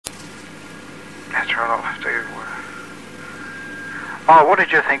God, I'll have to... Oh, what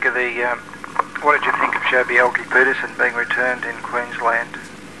did you think of Joby Elkie-Peterson being returned in Queensland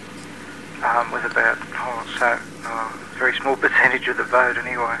with about a very small percentage of the vote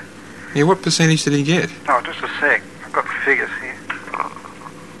anyway? Yeah, what percentage did he get? Oh, just a sec. I've got the figures here.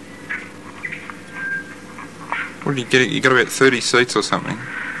 What did he get? He got about 30 seats or something.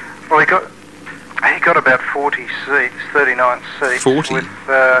 Well, he got about 40 seats, 39 seats. 40? With,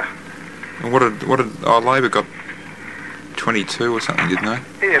 and what did Labor got 22 or something, didn't they?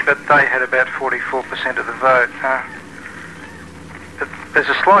 Yeah, but they had about 44% of the vote. There's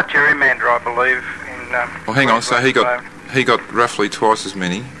a slight gerrymander, I believe, in... well, hang on, so he got roughly twice as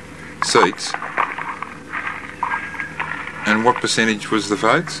many seats. And what percentage was the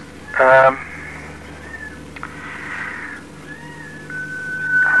votes?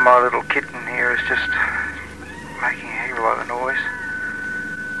 My little kitten here is just making a heap of a lot of noise.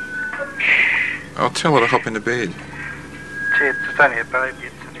 I'll tell her to hop into bed. Gee, it's only a baby,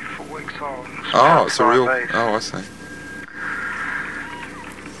 it's only 4 weeks old. Oh, it's a real... Oh, I see.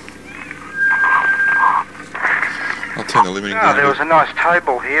 I'll turn the limiting down. There was a nice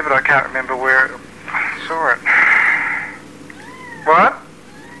table here, but I can't remember where I saw it. What?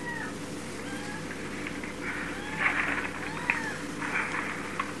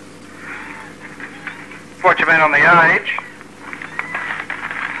 What you mean on the age?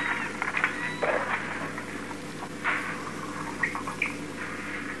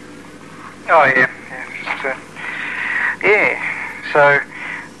 Oh yeah, so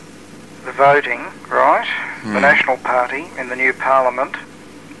the voting, right? The National Party in the new Parliament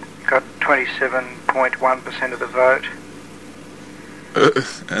got 27.1% of the vote.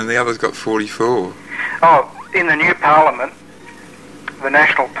 And the others got 44. Oh, in the new Parliament, the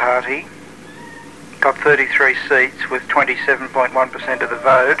National Party got 33 seats with 27.1% of the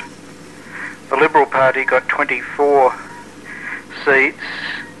vote. The Liberal Party got 24 seats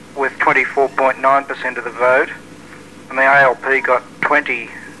with 24.9% of the vote. And the ALP got 20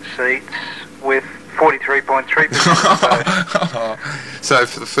 seats with 43.3% of the vote. So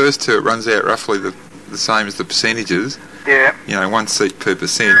for the first two, it runs out roughly the same as the percentages. Yeah. You know, 1 seat per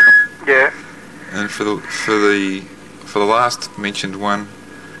percent. Yeah. And for the last mentioned one,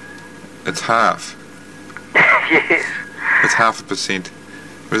 it's half. Yes. It's 0.5%.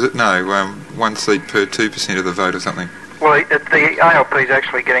 Was it? No, 1 seat per 2% of the vote or something. Well, the ALP is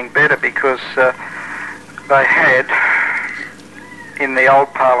actually getting better because they had, in the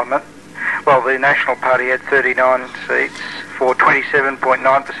old Parliament, well, the National Party had 39 seats for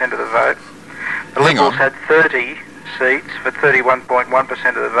 27.9% of the vote. The Liberals had 30 seats for 31.1%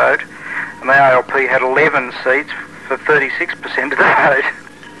 of the vote, and the ALP had 11 seats for 36% of the vote.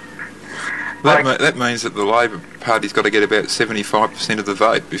 That means that the Labor Party's got to get about 75% of the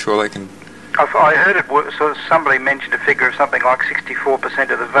vote before they can... I heard it. So somebody mentioned a figure of something like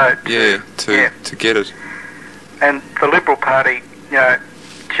 64% of the vote. Yeah, to get it. And the Liberal Party, you know,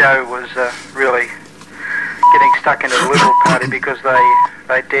 Joe was really getting stuck into the Liberal Party because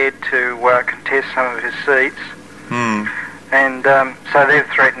they dared to contest some of his seats. And so they've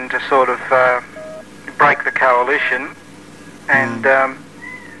threatened to sort of break the coalition and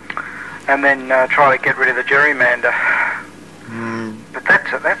then try to get rid of the gerrymander. But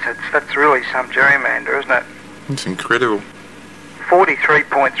that's really some gerrymander, isn't it? It's incredible.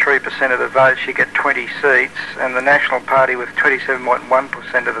 43.3% of the votes, you get 20 seats, and the National Party with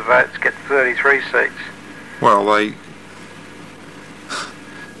 27.1% of the votes get 33 seats. Well, they...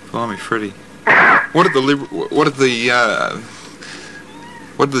 Blimey, Freddie. What did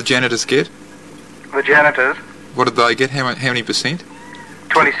the janitors get? The janitors? What did they get? How many percent?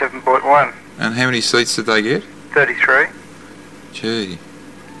 27.1. And how many seats did they get? 33. Gee.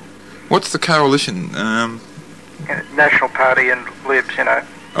 What's the coalition? National Party and Libs, you know.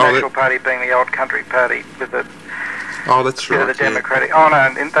 National Party being the old country party with the... Oh, that's right. The Democratic... Yeah. Oh,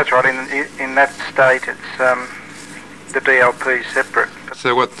 no, that's right. In that state, it's the DLP's separate.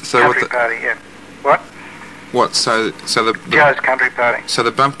 Country Party, yeah. What? What? So the Joe's Country Party. So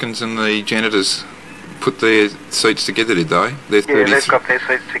the Bumpkins and the janitors put their seats together, did they? They've got their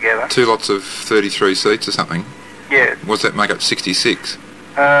seats together. 2 lots of 33 seats or something. Yeah. What's that make up? 66.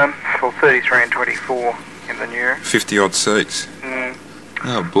 Well, 33 and 24 in the new. 50 odd seats.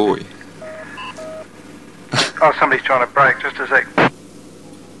 Oh boy. Oh, somebody's trying to break. Just a sec.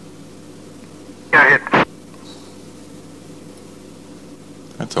 Go ahead.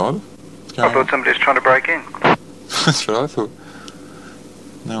 That's odd. I thought somebody was trying to break in. That's what I thought.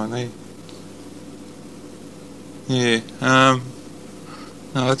 No one there. Yeah. No,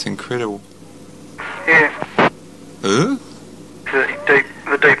 that's incredible. Yeah. The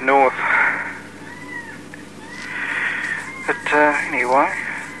deep north. Anyway.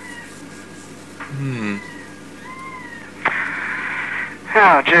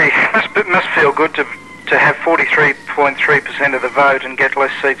 Oh, gee, must feel good to have 43.3% of the vote and get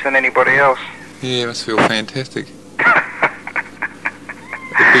less seats than anybody else. Yeah, it must feel fantastic.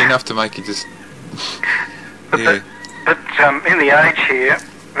 It'd be enough to make you just... yeah. But in the Age here,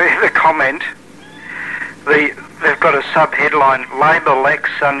 the comment, they've got a sub-headline, Labor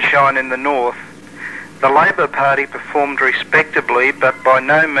lacks sunshine in the North. The Labor Party performed respectably, but by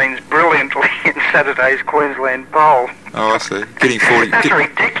no means brilliantly in Saturday's Queensland poll. Oh, I see. Getting 40... That's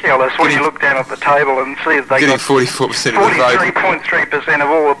ridiculous when you look down at the table and see that they getting got 44% of the vote. 43.3% of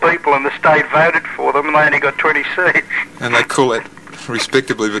all the people in the state voted for them, and they only got 20 seats. And they call it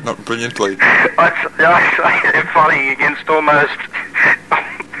respectably, but not brilliantly. I say they're fighting against almost...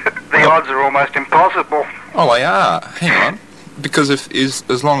 the odds are almost impossible. Oh, they are. Hang on. Because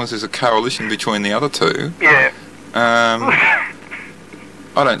as long as there's a coalition between the other two... Yeah. I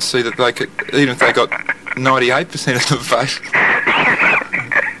don't see that they could... Even if they got 98% of the vote...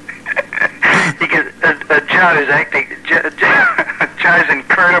 Because Joe's acting... Joe's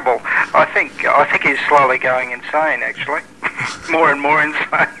incredible. I think he's slowly going insane, actually. More and more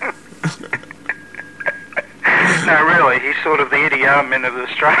insane. No, really, he's sort of the Eddie Armin of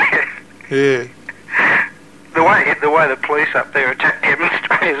Australia. Yeah. The way the police up there attack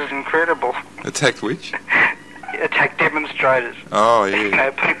demonstrators is incredible. Attacked which? Attack demonstrators. Oh, yeah. You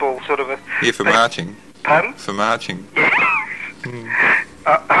know, people sort of... Yeah, for marching. Pardon? For marching. Yeah.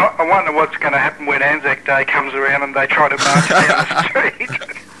 I wonder what's going to happen when Anzac Day comes around and they try to march down the street.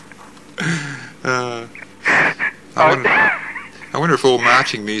 I wonder if all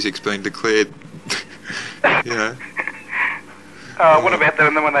marching music's been declared, you know. What about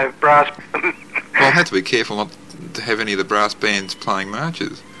them when they have brass... Well, I'll have to be careful not to have any of the brass bands playing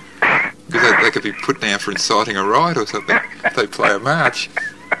marches. Because they could be put down for inciting a riot or something if they play a march.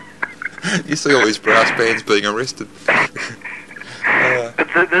 You see all these brass bands being arrested. But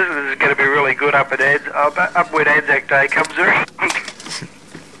this is going to be really good up when Anzac Day comes around.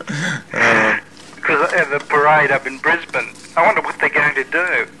 Because the parade up in Brisbane, I wonder what they're going to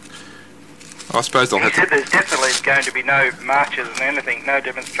do. I suppose they'll have to... There's definitely going to be no marches and anything, no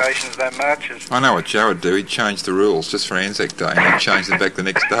demonstrations, no marches. I know what Joe would do. He'd change the rules just for Anzac Day and then change them back the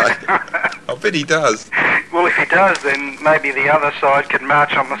next day. I bet he does. Well, if he does, then maybe the other side can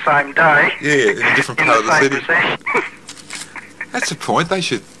march on the same day. Yeah, in a different part of the city. Procession. That's the point. They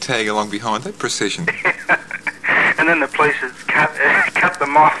should tag along behind that procession. And then the police would cut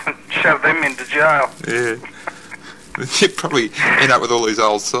them off and shove them into jail. Yeah. You'd probably end up with all these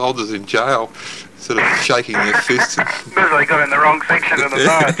old soldiers in jail, sort of shaking their fists. Because they got in the wrong section of the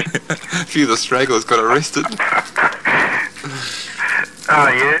march. A few of the stragglers got arrested. Oh,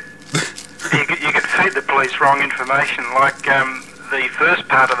 yeah. You could feed the police wrong information, like the first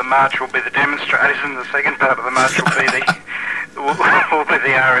part of the march will be the demonstrators and the second part of the march will be the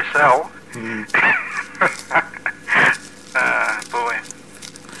RSL. Boy.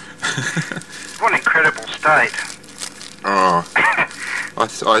 What an incredible state. Oh,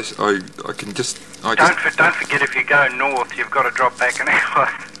 I can just... Don't forget, if you go north, you've got to drop back an hour.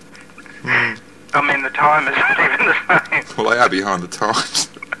 I mean, the time isn't even the same. Well, they are behind the times.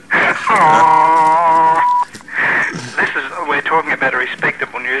 We're talking about a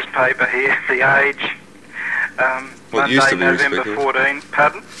respectable newspaper here, The Age. Well, used to be November respectable. 14.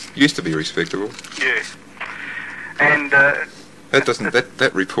 Pardon? Used to be respectable. Yeah. And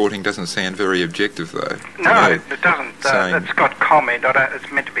that reporting doesn't sound very objective, though. No, it doesn't. It's got comment. It's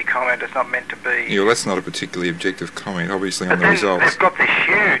meant to be comment. It's not meant to be. Yeah, well, that's not a particularly objective comment, obviously, on the then results. They've got this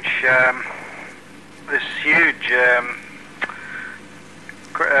huge,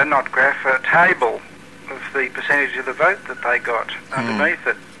 table of the percentage of the vote that they got underneath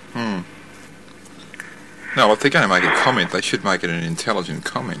it. No, if they're going to make a comment, they should make it an intelligent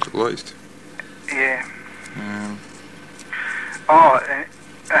comment, at least. Yeah.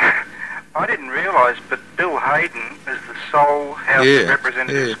 I didn't realise, but Bill Hayden is the sole House of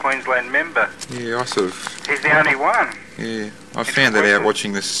Representatives Queensland member. Yeah, He's the only one. Yeah, I found that out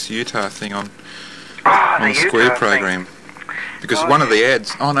watching this Utah thing on the Square Utah program. Thing. Because one of the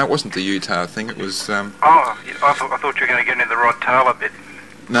ads... Oh, no, it wasn't the Utah thing, it was... I thought you were going to get into the Rod Taylor bit.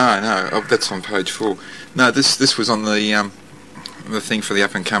 No, that's on page 4. No, this was on the thing for the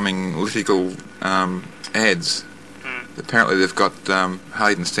up-and-coming political ads. Apparently they've got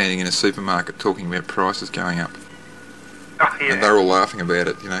Hayden standing in a supermarket talking about prices going up. Oh, yeah. And they're all laughing about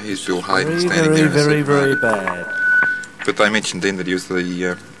it. You know, here's Bill Hayden standing there in a supermarket. Very bad. But they mentioned then that he was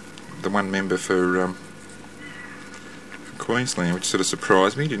the one member for Queensland, which sort of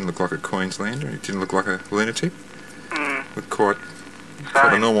surprised me. He didn't look like a Queenslander. He didn't look like a lunatic. Looked quite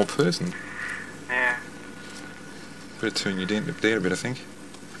quite a normal person. Yeah. Better turn you down a bit, I think.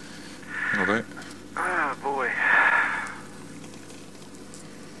 That'll do. Oh boy.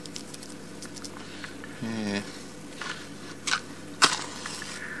 Yeah.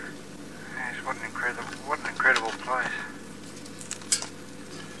 Yes, what an incredible place.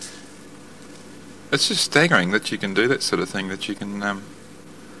 It's just staggering that you can do that sort of thing. That you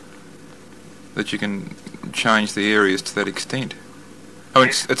can change the areas to that extent. I mean,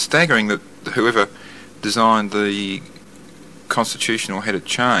 it's staggering that whoever designed the Constitution or had it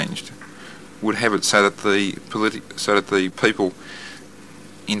changed would have it so that the people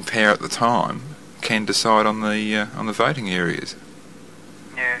in power at the time can decide on the voting areas.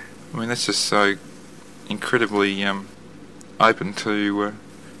 Yeah. I mean, that's just so incredibly open to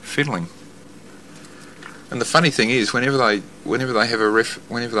fiddling. And the funny thing is, whenever they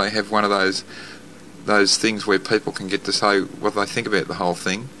have one of those things where people can get to say what they think about the whole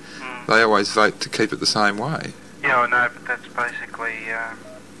thing, they always vote to keep it the same way. Yeah, I know, but that's basically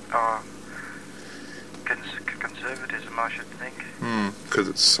conservatism, I should think. Because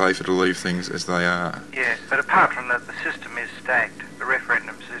it's safer to leave things as they are. Yeah, but apart from that, the system is stacked. The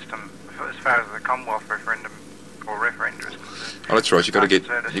referendum system, as far as the Commonwealth referendum or referenda is concerned. Oh, that's right. You've got to get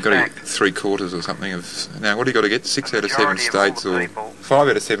 3/4 or something of. Now, what do you got to get? 6 out of 7 states, or 5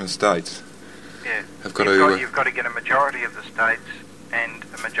 out of 7 states. Yeah, You've got to get a majority of the states and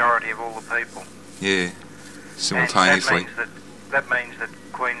a majority of all the people. Yeah, simultaneously. And that means that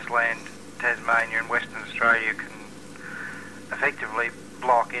Queensland, Tasmania, and Western Australia can effectively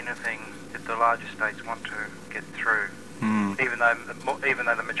block anything that the larger states want to get through. Even though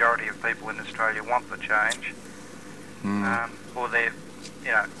the majority of people in Australia want the change, or they're,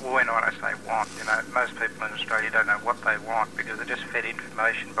 when I say want, most people in Australia don't know what they want because they're just fed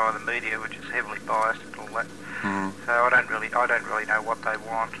information by the media, which is heavily biased and all that. So I don't really know what they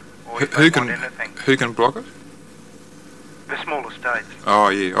want or if they want anything. Who can block it? The smaller states. Oh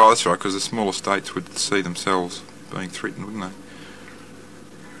yeah, oh that's right, because the smaller states would see themselves being threatened, wouldn't they?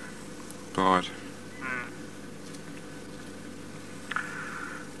 By it.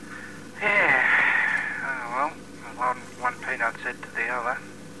 Yeah. Oh well, one peanut said to the other,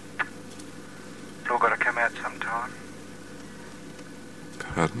 it's all got to come out sometime.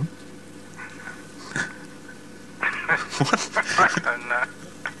 Pardon? I don't know.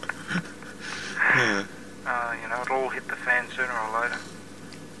 Yeah. It'll all hit the fan sooner or later.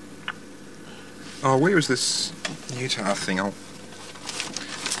 Oh, where was this Utah thing? I'll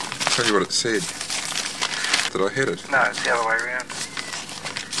tell you what it said. That I had it. No, it's the other way around.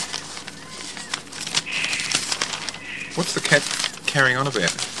 What's the cat carrying on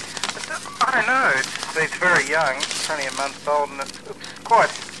about? I don't know. It's very young. It's only a month old, and it's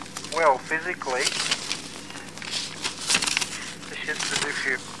quite well physically. It's just as if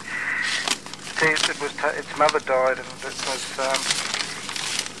you... its mother died, and it was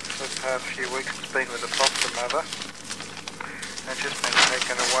for the past few weeks it's been with the foster mother. And it's just been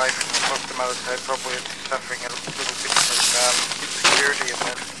taken away from the foster mother, so probably it's suffering a little bit from insecurity and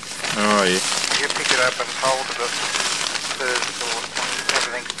that. Oh yeah. You pick it up and hold it at first, or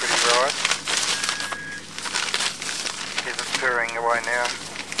everything's pretty right. Yes, it's purring away now.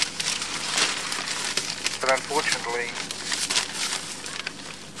 But unfortunately,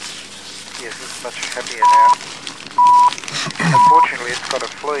 yes, it's much happier now. Unfortunately, it's got a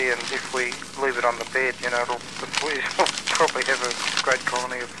flea, and if we leave it on the bed, the fleas will probably have a great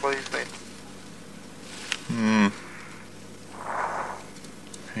colony of fleas then.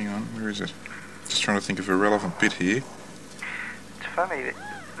 Hang on, where is it? Just trying to think of a relevant bit here. It's funny,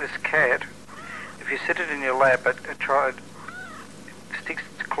 this cat, if you sit it in your lap, it sticks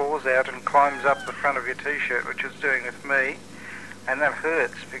its claws out and climbs up the front of your t-shirt, which it's doing with me. And that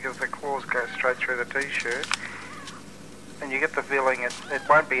hurts because the claws go straight through the t-shirt. And you get the feeling it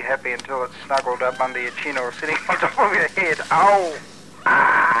won't be happy until it's snuggled up under your chin or sitting on top of your head. Ow!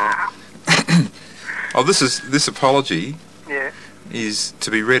 Ah! Oh, this apology Yeah. is to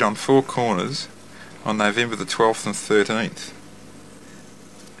be read on 4 corners on November the 12th and 13th.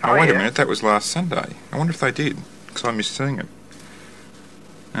 Oh, wait a minute, that was last Sunday. I wonder if they did, because I missed seeing it.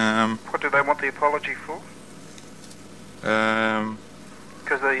 What do they want the apology for?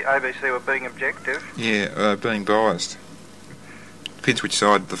 Because the ABC were being objective. Yeah, being biased. Depends which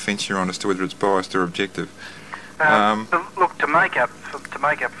side of the fence you're on as to whether it's biased or objective. Look, to make up for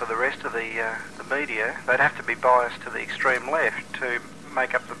the rest of the media, they'd have to be biased to the extreme left to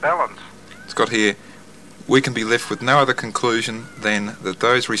make up the balance. It's got here, we can be left with no other conclusion than that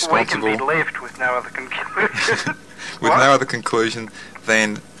those responsible... We can be left with no other conclusion. with no other conclusion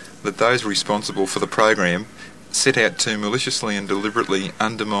than that those responsible for the program set out to maliciously and deliberately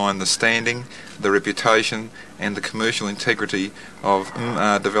undermine the standing, the reputation and the commercial integrity of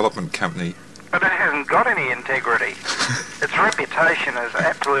Development Company. But it hasn't got any integrity. Its reputation is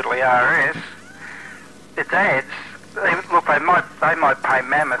absolutely RS. Its ads, look, they might pay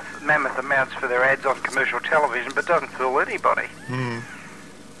mammoth amounts for their ads on commercial television, but doesn't fool anybody.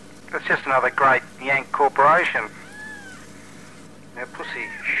 It's just another great Yank corporation. Now, pussy,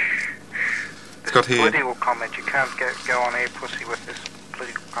 this got is here. political comment. You can't go on air, pussy, with this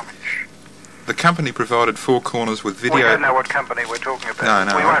political comment. The company provided Four Corners with video... We don't know what company we're talking about.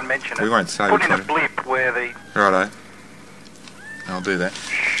 No, we won't mention it. We won't say Put which in a one. blip where the... Righto. I'll do that.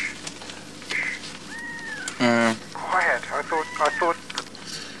 Quiet. I thought the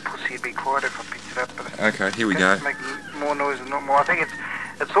pussy would be quiet if I picked it up, but Okay, here we go. it's making more noise than normal. I think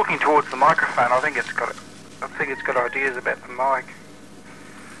it's looking towards the microphone. I think it's got ideas about the mic.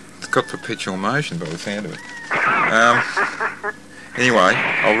 It's got perpetual motion by the sound of it. Anyway,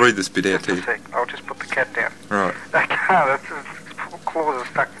 I'll read this bit out to you. Just a sec. I'll just put the cat down. Right. I can't. Its claws are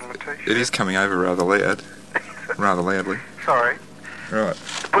stuck in the t-shirt. It is coming over rather loud. Rather loudly. Sorry. Right.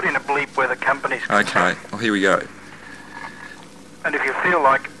 Put in a bleep where the company's Okay, concerned. well here we go. And if you feel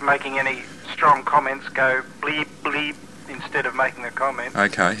like making any strong comments, go bleep, bleep, instead of making a comment.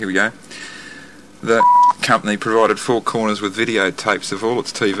 Okay, here we go. The company provided Four Corners with videotapes of all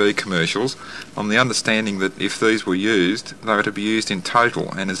its TV commercials on the understanding that if these were used, they were to be used in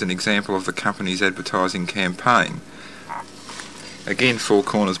total and as an example of the company's advertising campaign. Again, Four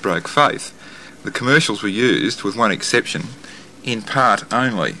Corners broke faith. The commercials were used, with one exception, in part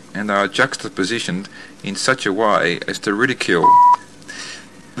only, and they are juxtapositioned in such a way as to ridicule.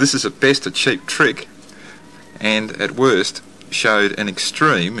 This is at best a cheap trick, and at worst showed an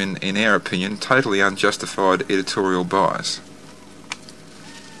extreme, in our opinion, totally unjustified editorial bias.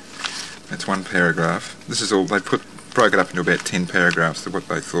 That's one paragraph. This is all, they broke it up into about 10 paragraphs of what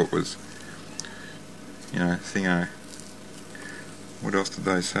they thought was, thingo. What else did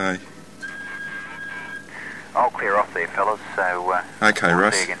they say? I'll clear off there, fellas, so Okay, we'll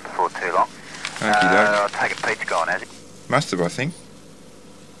Russ. see you again before too long. Okey doke. I'll take it Pete's gone, has he? Must have, I think.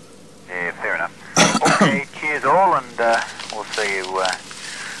 Yeah, fair enough. Okay, cheers all, and we'll see you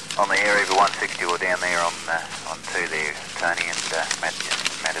on the air, either 160 or down there on 2 there, Tony and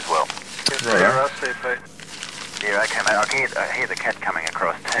Matt as well. Yes, Right. yeah, Russ, there, Pete. Yeah, okay, mate. I hear the cat coming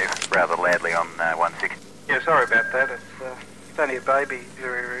across too, rather loudly on 160. Yeah, sorry about that. It's only a baby,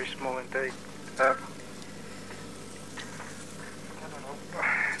 very, very small indeed. I don't know.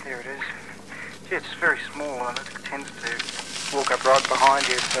 There it is. Yeah, it's very small and it tends to walk up right behind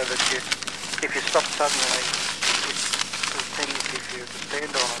you so that if you stop suddenly, it tends if you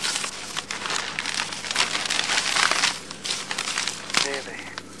stand on it. There.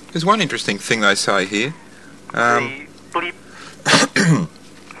 There's one interesting thing they say here. The bleep.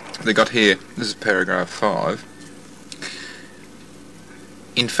 They got here, this is paragraph 5.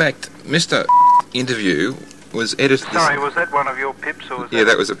 In fact, Mr. Interview was edited... Sorry, was that one of your pips or was Yeah,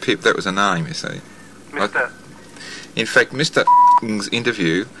 that was a pip, that was a name, you see. Mr. In fact, Mr.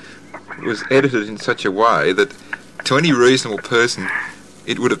 Interview was edited in such a way that to any reasonable person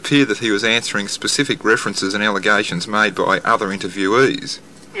it would appear that he was answering specific references and allegations made by other interviewees.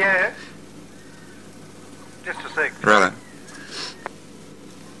 Yeah. Just a sec. Right.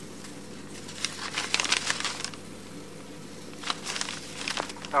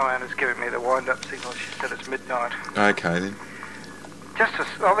 Oh, Anna's giving me the wind-up signal. She said it's midnight. Okay then.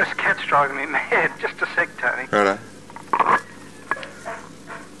 This cat's driving me mad. Just a sec, Tony. Righto.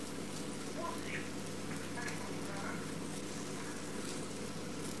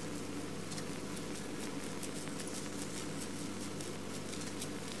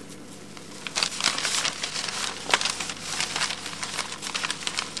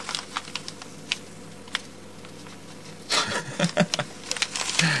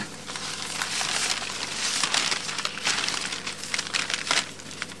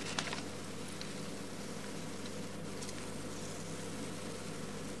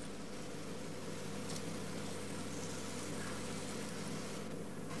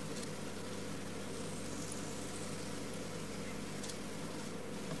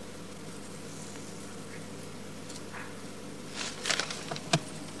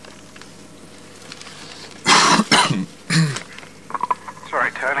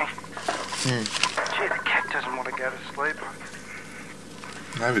 Sorry, Tony. Gee, the cat doesn't want to go to sleep.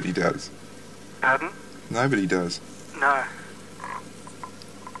 Nobody does. Pardon? Nobody does. No.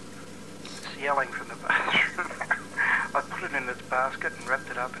 It's yelling from the bathroom. I put it in its basket and wrapped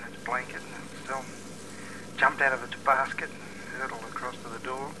it up in its blanket and it still jumped out of its basket and hurtled across to the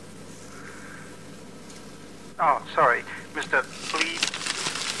door. Oh, sorry, Mr. Bleed.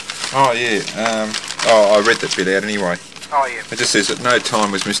 Oh, yeah. I read that bit out anyway. Oh, yeah. It just says, at no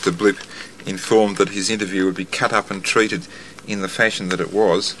time was Mr. Blip informed that his interview would be cut up and treated in the fashion that it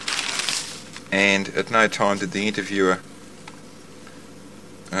was, and at no time did the interviewer,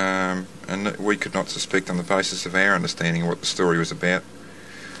 and we could not suspect on the basis of our understanding of what the story was about,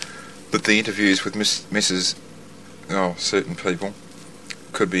 that the interviews with certain people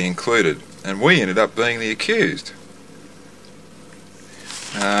could be included, and we ended up being the accused.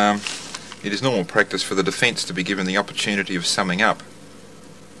 It is normal practice for the defence to be given the opportunity of summing up,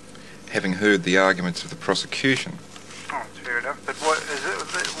 having heard the arguments of the prosecution. Oh, that's fair enough. But why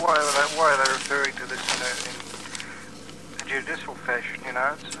are they referring to this in a judicial fashion? You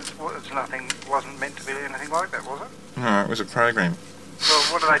know, it's nothing. Wasn't meant to be anything like that, was it? No, it was a program. Well,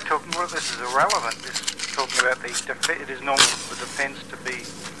 what are they talking? Well, this is irrelevant. This is talking about it is normal for the defence to be.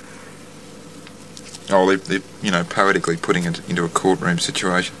 Oh, they're poetically putting it into a courtroom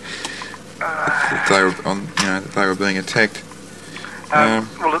situation. That they were being attacked. Well,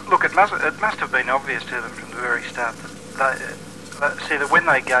 look, it must have been obvious to them from the very start that that when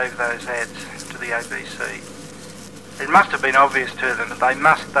they gave those ads to the ABC, it must have been obvious to them that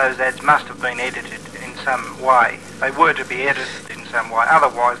those ads must have been edited in some way. They were to be edited in some way.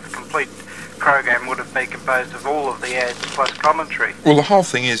 Otherwise, the complete program would have been composed of all of the ads plus commentary. Well, the whole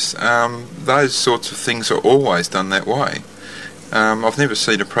thing is, those sorts of things are always done that way. I've never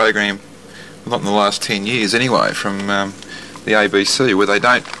seen a program, not in the last 10 years anyway, from the ABC, where they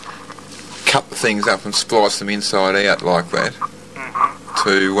don't cut the things up and splice them inside out like that.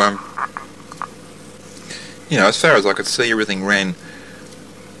 Mm-hmm. As far as I could see, everything ran.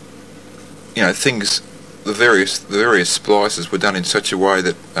 The various splices were done in such a way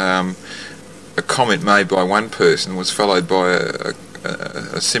that a comment made by one person was followed by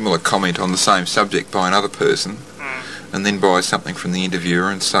a similar comment on the same subject by another person, and then by something from the interviewer,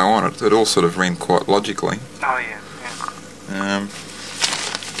 and so on. It all sort of ran quite logically. Oh yeah.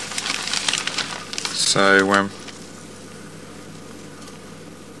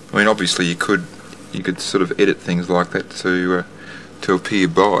 Obviously you could sort of edit things like that to appear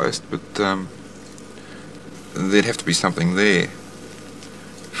biased, but there'd have to be something there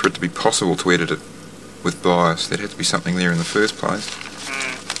for it to be possible to edit it with bias. There'd have to be something there in the first place.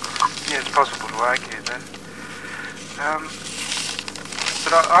 Yeah, it's possible to argue that.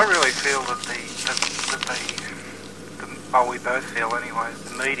 But I really feel that we both feel anyway,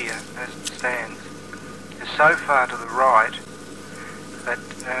 the media as it stands is so far to the right that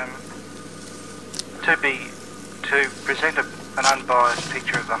to present an unbiased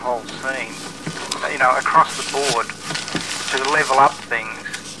picture of the whole scene, across the board, to level up things,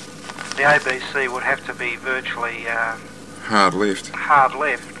 the ABC would have to be virtually hard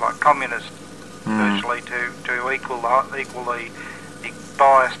left, like communist, virtually to equal the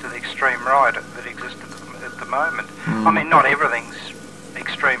bias to the extreme right that exists at the moment. I mean, not everything's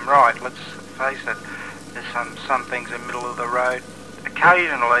extreme right. Let's face it. There's some things in the middle of the road.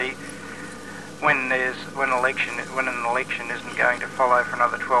 Occasionally, when an election isn't going to follow for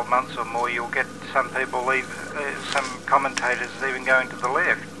another 12 months or more, you'll get some commentators even going to the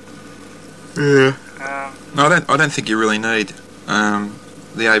left. Yeah. No, I don't think you really need the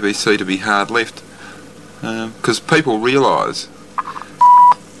ABC to be hard left, because people realise.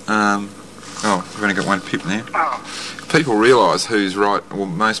 We've only got one pip now. Oh. People realise who's right. Well,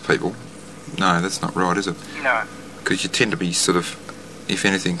 most people. No, that's not right, is it? No. Because you tend to be sort of, if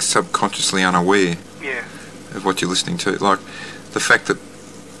anything, subconsciously unaware of what you're listening to. Like the fact that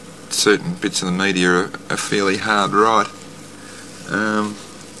certain bits of the media are fairly hard right.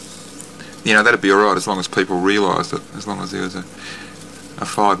 That'd be alright as long as people realised it. As long as there was a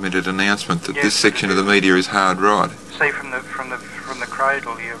 5-minute announcement that this section of the media is hard right. See, from the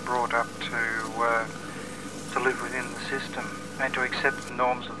cradle, you're brought up to live within the system and to accept the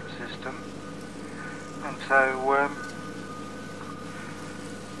norms of the system, and so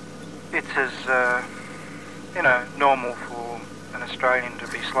it's as normal for an Australian to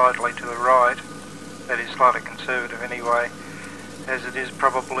be slightly to the right, that is slightly conservative anyway, as it is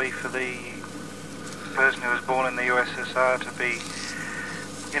probably for the person who was born in the USSR to be,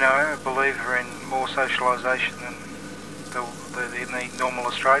 a believer in more socialisation than the normal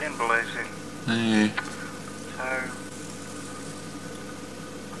Australian believes in. Yeah. So.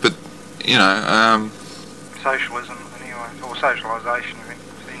 But socialism anyway, or socialisation of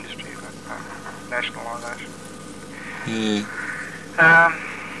the industry, but nationalisation. Yeah.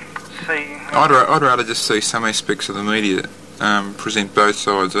 I'd rather just see some aspects of the media present both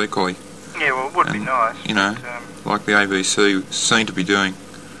sides equally. Yeah, well, it would be nice. Like the ABC seem to be doing.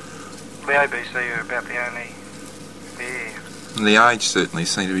 The ABC are about the only Yeah. And the age certainly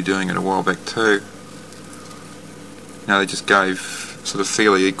seemed to be doing it a while back too. They just gave sort of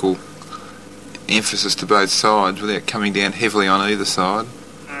fairly equal emphasis to both sides without coming down heavily on either side.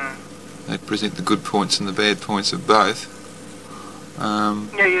 They present the good points and the bad points of both.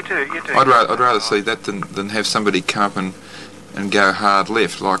 Yeah, you do. I'd rather see that than have somebody come up and go hard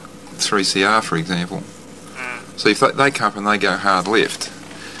left, like 3CR for example. So if they come up and they go hard left,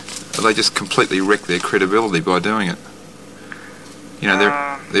 they just completely wreck their credibility by doing it.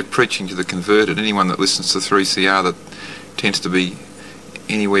 They're preaching to the converted. Anyone that listens to 3CR that tends to be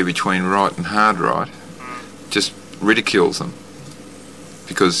anywhere between right and hard right just ridicules them,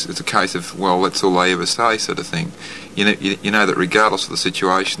 because it's a case of, well, that's all they ever say sort of thing. You know that regardless of the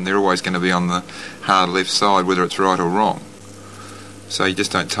situation, they're always going to be on the hard left side, whether it's right or wrong. So you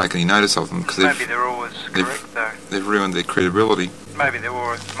just don't take any notice of them, because maybe they're always correct though. They've ruined their credibility. Maybe they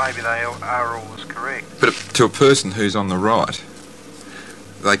are always correct. But to a person who's on the right,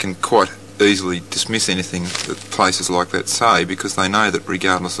 they can quite easily dismiss anything that places like that say, because they know that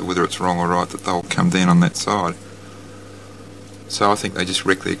regardless of whether it's wrong or right, that they'll come down on that side. So I think they just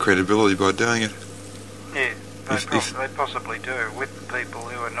wreck their credibility by doing it. Yeah, they possibly do, with people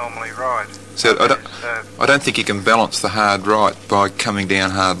who are normally right. So I don't think you can balance the hard right by coming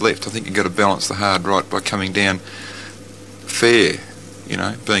down hard left. I think you've got to balance the hard right by coming down fair,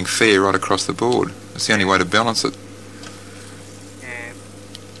 being fair right across the board. It's the only way to balance it. Yeah.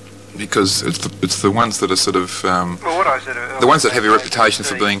 Because it's the ones that are sort of well, what I said earlier, the ones that have a reputation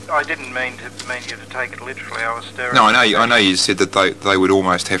for being. I didn't mean you to take it literally. I was staring. No, I know you said that they would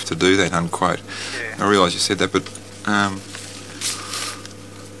almost have to do that, unquote. Yeah. I realise you said that, but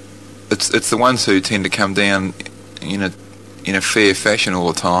it's the ones who tend to come down in a fair fashion all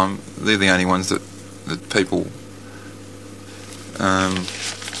the time. They're the only ones that people.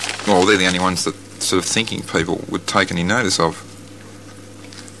 They're the only ones that sort of thinking people would take any notice of.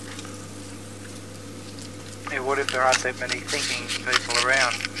 Yeah, what if there aren't that many thinking people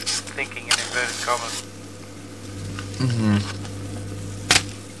around? Thinking in inverted commas.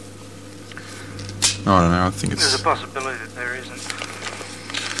 I don't know, I think There's a possibility that there isn't.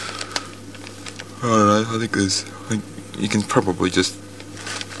 I don't know, I think you can probably just,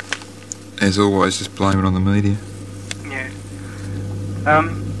 as always, just blame it on the media. Yeah.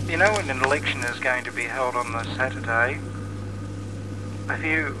 When an election is going to be held on the Saturday, I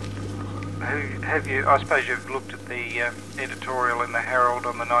suppose you've looked at the editorial in the Herald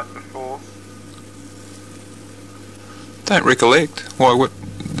on the night before? Don't recollect. Why? What?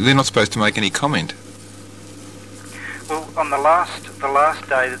 They're not supposed to make any comment. Well, on the last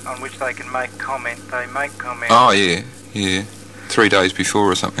day on which they can make comment, they make comment. Oh yeah. 3 days before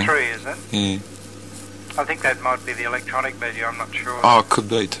or something. 3, is it? Yeah. I think that might be the electronic media. I'm not sure. Oh, it could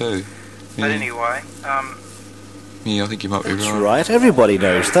be too. Yeah. But anyway, yeah, I think you might be That's right. right. Everybody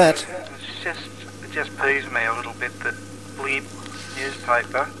knows that. it just peeves me a little bit that Blib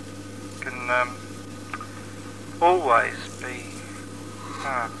newspaper can always be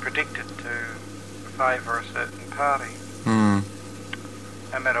predicted to favour a certain party. No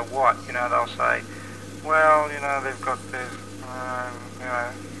matter what, they'll say, well, they've got their,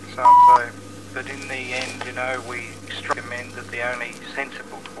 so-and-so. But in the end, we recommend that the only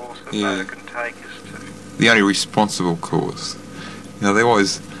sensible course that voter can take is to... The only responsible course. They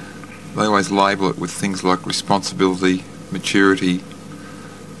always label it with things like responsibility, maturity.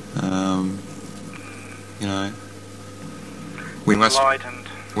 We must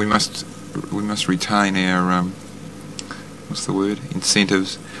retain our what's the word?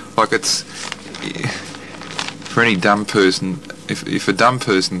 Incentives. Like it's for any dumb person. If a dumb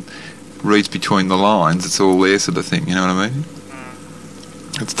person reads between the lines, it's all there sort of thing. You know what I mean?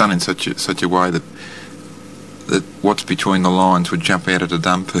 It's done in such a way that what's between the lines would jump out at a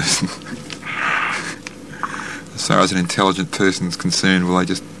dumb person. As far as an intelligent person's concerned, well, they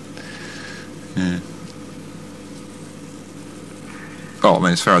just Oh, I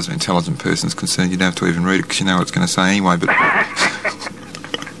mean, as far as an intelligent person's concerned, you don't have to even read it because you know what it's going to say anyway. But,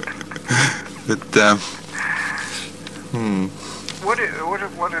 What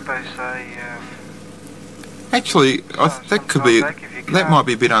did they say? Actually, that might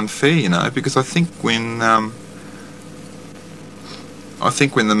be a bit unfair, because I think when the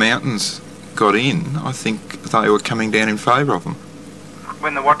Mountains got in, I think they were coming down in favour of them.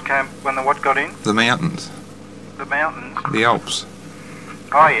 When the what got in? The Mountains. The mountains. The Alps.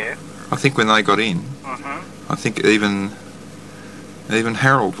 Oh yeah. I think when they got in, I think even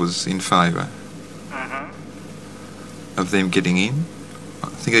Harold was in favour of them getting in. I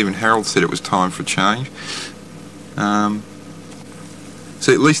think even Harold said it was time for a change. So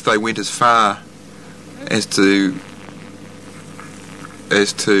at least they went as far as to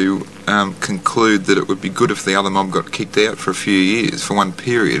as to conclude that it would be good if the other mob got kicked out for a few years, for one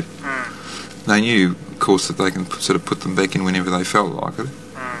period. They knew, of course, that they can sort of put them back in whenever they felt like it.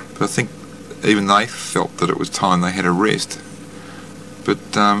 But I think even they felt that it was time they had a rest. But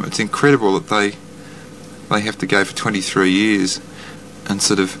it's incredible that they have to go for 23 years and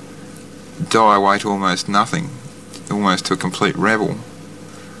sort of die away to almost nothing, almost to a complete rabble,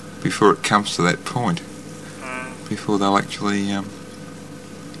 before it comes to that point, before they'll actually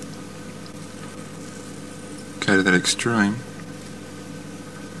go to that extreme.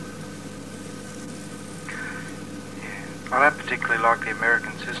 I don't particularly like the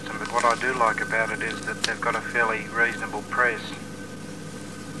American system, but what I do like about it is that they've got a fairly reasonable press.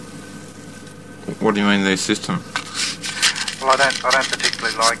 What do you mean, their system? Well, I don't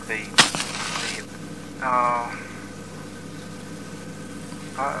particularly like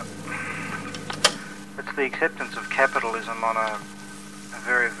it's the acceptance of capitalism on a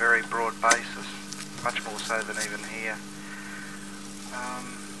very, very broad basis, much more so than even here.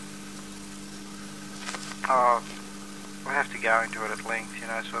 We'll have to go into it at length,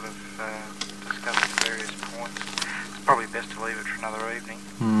 sort of discussing various points. It's probably best to leave it for another evening.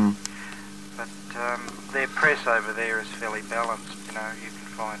 But their press over there is fairly balanced.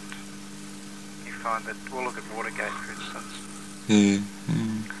 You find that. We'll look at Watergate, for instance.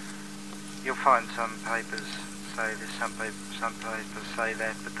 You'll find some papers say this, some papers say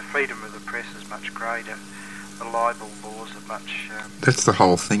that, but the freedom of the press is much greater. The libel laws are much. That's the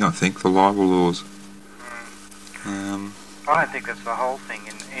whole thing, I think. The libel laws. I don't think that's the whole thing.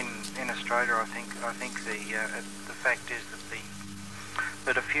 In Australia, I think the fact is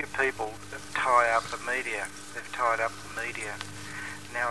that a few people tie up the media. They've tied up the media